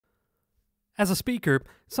As a speaker,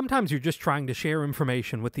 sometimes you're just trying to share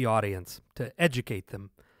information with the audience, to educate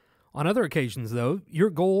them. On other occasions, though,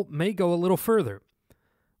 your goal may go a little further.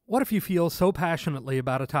 What if you feel so passionately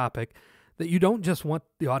about a topic that you don't just want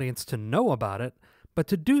the audience to know about it, but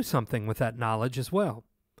to do something with that knowledge as well?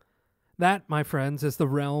 That, my friends, is the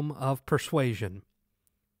realm of persuasion.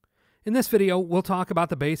 In this video, we'll talk about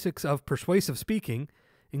the basics of persuasive speaking,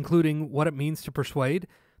 including what it means to persuade,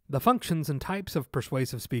 the functions and types of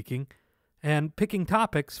persuasive speaking, and picking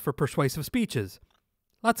topics for persuasive speeches.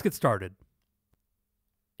 Let's get started.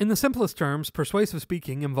 In the simplest terms, persuasive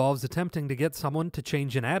speaking involves attempting to get someone to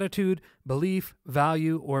change an attitude, belief,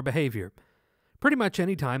 value, or behavior. Pretty much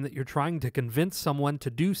any time that you're trying to convince someone to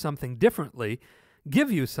do something differently,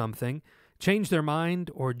 give you something, change their mind,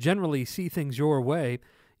 or generally see things your way,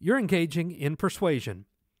 you're engaging in persuasion.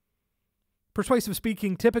 Persuasive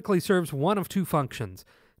speaking typically serves one of two functions: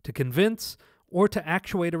 to convince or to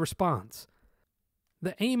actuate a response.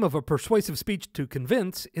 The aim of a persuasive speech to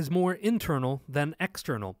convince is more internal than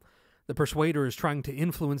external. The persuader is trying to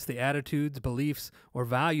influence the attitudes, beliefs, or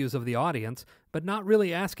values of the audience, but not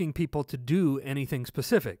really asking people to do anything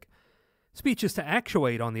specific. Speeches to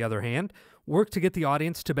actuate, on the other hand, work to get the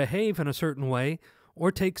audience to behave in a certain way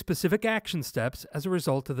or take specific action steps as a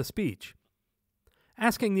result of the speech.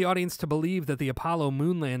 Asking the audience to believe that the Apollo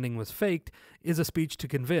moon landing was faked is a speech to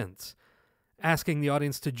convince. Asking the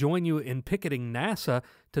audience to join you in picketing NASA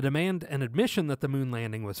to demand an admission that the moon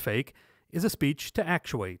landing was fake is a speech to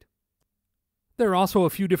actuate. There are also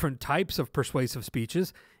a few different types of persuasive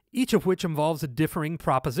speeches, each of which involves a differing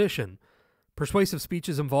proposition. Persuasive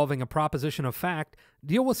speeches involving a proposition of fact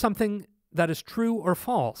deal with something that is true or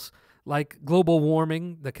false, like global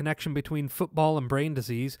warming, the connection between football and brain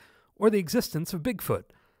disease, or the existence of Bigfoot.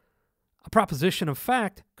 A proposition of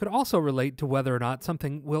fact could also relate to whether or not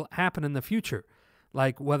something will happen in the future,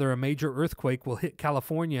 like whether a major earthquake will hit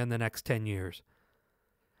California in the next 10 years.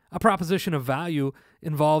 A proposition of value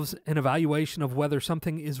involves an evaluation of whether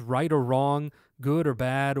something is right or wrong, good or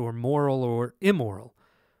bad, or moral or immoral.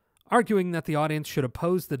 Arguing that the audience should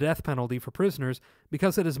oppose the death penalty for prisoners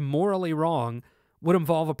because it is morally wrong would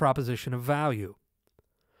involve a proposition of value.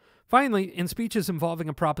 Finally, in speeches involving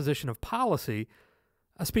a proposition of policy,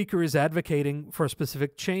 a speaker is advocating for a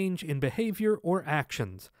specific change in behavior or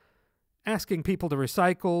actions. Asking people to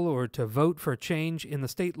recycle or to vote for a change in the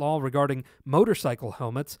state law regarding motorcycle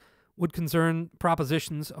helmets would concern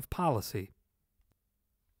propositions of policy.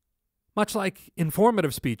 Much like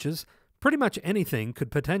informative speeches, pretty much anything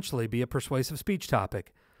could potentially be a persuasive speech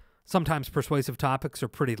topic. Sometimes persuasive topics are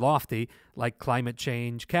pretty lofty, like climate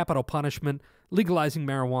change, capital punishment, legalizing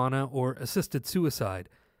marijuana, or assisted suicide.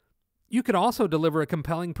 You could also deliver a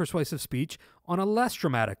compelling persuasive speech on a less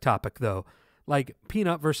dramatic topic, though, like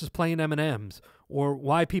peanut versus plain M&Ms, or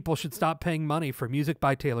why people should stop paying money for music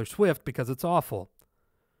by Taylor Swift because it's awful.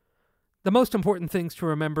 The most important things to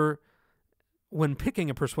remember when picking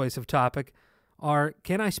a persuasive topic are: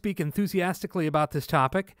 can I speak enthusiastically about this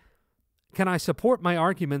topic? Can I support my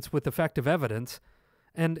arguments with effective evidence?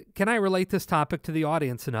 And can I relate this topic to the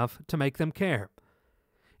audience enough to make them care?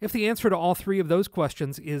 If the answer to all three of those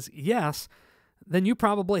questions is yes, then you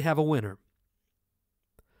probably have a winner.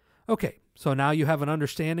 Okay, so now you have an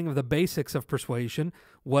understanding of the basics of persuasion,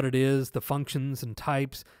 what it is, the functions and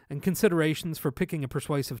types, and considerations for picking a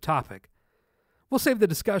persuasive topic. We'll save the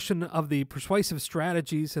discussion of the persuasive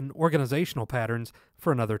strategies and organizational patterns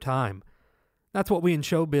for another time. That's what we in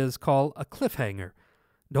showbiz call a cliffhanger.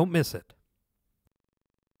 Don't miss it.